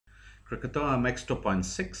Krakatoa MX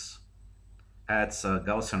 2.6 adds a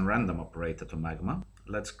Gaussian random operator to Magma.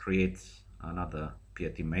 Let's create another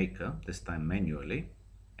PRT maker, this time manually,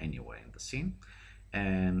 anywhere in the scene,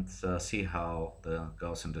 and see how the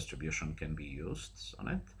Gaussian distribution can be used on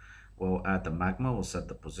it. We'll add the magma, we'll set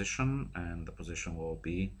the position, and the position will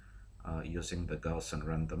be using the Gaussian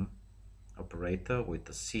random operator with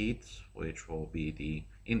the seed, which will be the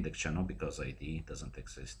index channel because ID doesn't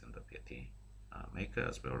exist in the PRT maker,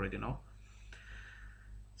 as we already know.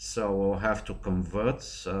 So we'll have to convert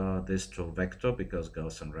this to a vector because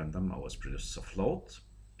Gaussian random always produces a float.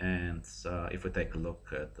 And if we take a look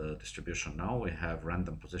at the distribution now, we have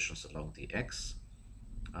random positions along the x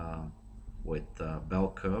with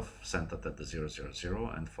bell curve centered at the 0, 0,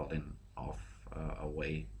 0 and falling off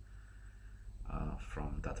away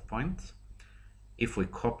from that point. If we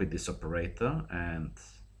copy this operator and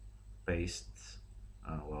paste,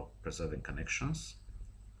 while preserving connections,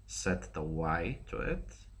 set the y to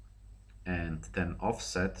it, and then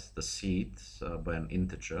offset the seed by an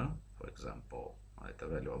integer, for example, at a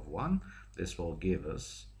value of 1, this will give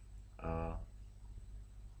us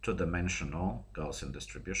two-dimensional Gaussian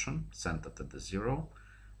distribution centered at the 0.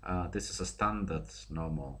 This is a standard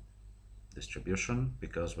normal distribution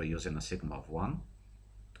because we're using a sigma of 1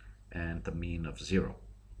 and a mean of 0.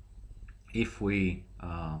 If we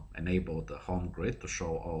enable the home grid to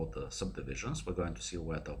show all the subdivisions, we're going to see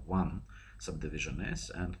where the 1 subdivision is,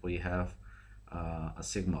 and we have a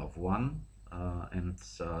sigma of 1, and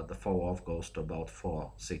the fall off goes to about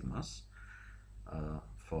 4 sigmas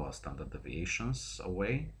for standard deviations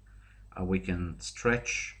away. We can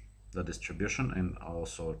stretch the distribution and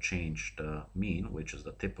also change the mean, which is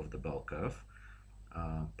the tip of the bell curve,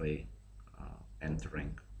 by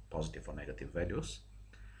entering positive or negative values.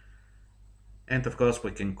 And of course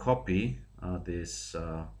we can copy this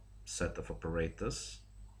set of operators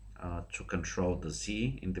to control the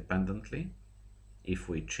z independently. If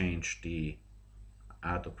we change the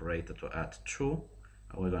add operator to add 2,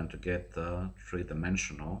 we're going to get a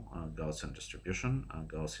three-dimensional Gaussian distribution, a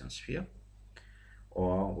Gaussian sphere.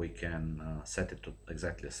 Or we can set it to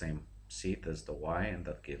exactly the same seed as the y, and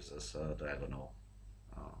that gives us a diagonal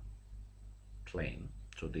plane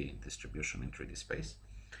to the distribution in 3D space.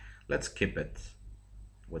 Let's keep it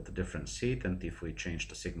with a different seed, and if we change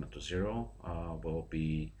the sigma to 0, we'll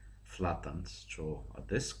be flattened to a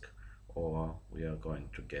disk, or we are going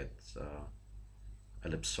to get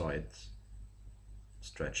ellipsoid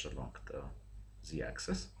stretched along the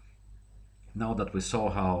z-axis. Now that we saw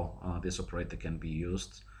how this operator can be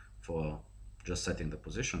used for just setting the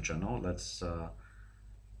position channel, let's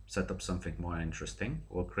set up something more interesting.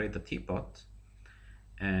 We'll create a teapot,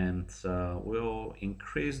 and we'll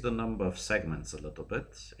increase the number of segments a little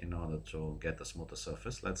bit in order to get a smoother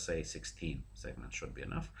surface. Let's say 16 segments should be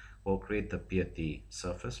enough. We'll create the PRT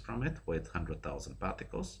surface from it with 100,000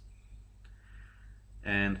 particles,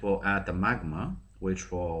 and we'll add the magma,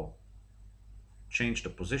 which will change the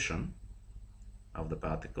position of the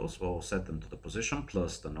particles. We'll set them to the position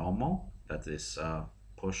plus the normal, that is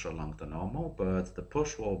push along the normal, but the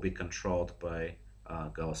push will be controlled by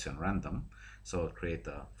Gaussian random. So I'll create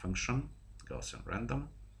a function, Gaussian random.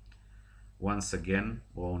 Once again,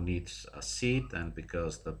 we'll need a seed, and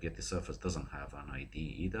because the PRT surface doesn't have an ID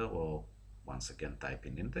either, we'll once again type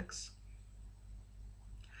in index.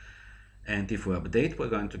 And if we update, we're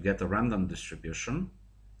going to get a random distribution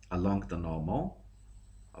along the normal,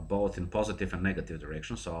 both in positive and negative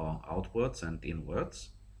directions, so outwards and inwards.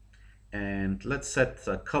 And let's set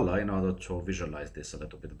a color in order to visualize this a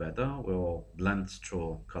little bit better. We'll blend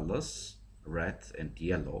two colors, red and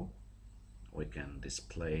yellow. We can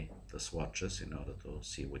display the swatches in order to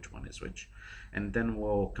see which one is which. And then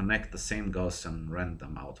we'll connect the same Gaussian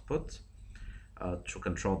random output to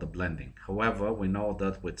control the blending. However, we know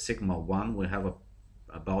that with sigma 1 we have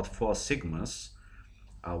about 4 sigmas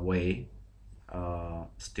away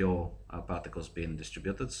still particles being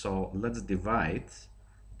distributed. So let's divide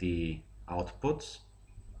the output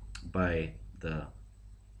by the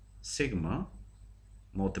sigma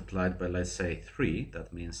multiplied by, let's say, 3.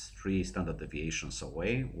 That means 3 standard deviations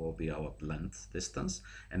away will be our blend distance.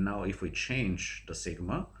 And now if we change the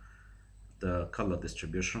sigma, the color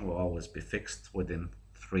distribution will always be fixed within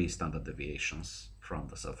 3 standard deviations from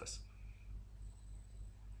the surface.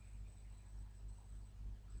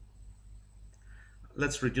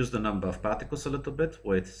 Let's reduce the number of particles a little bit.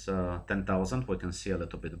 With 10,000 we can see a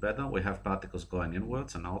little bit better. We have particles going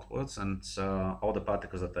inwards and outwards, and all the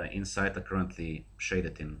particles that are inside are currently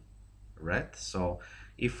shaded in red. So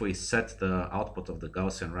if we set the output of the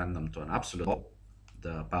Gaussian random to an absolute,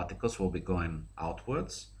 the particles will be going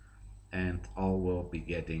outwards, and all will be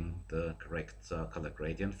getting the correct color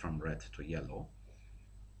gradient from red to yellow.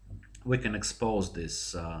 We can expose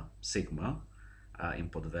this sigma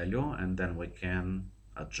input value, and then we can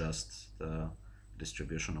adjust the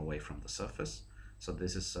distribution away from the surface. So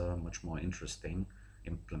this is a much more interesting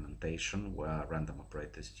implementation where random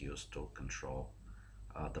operator is used to control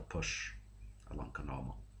the push along a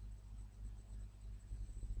normal.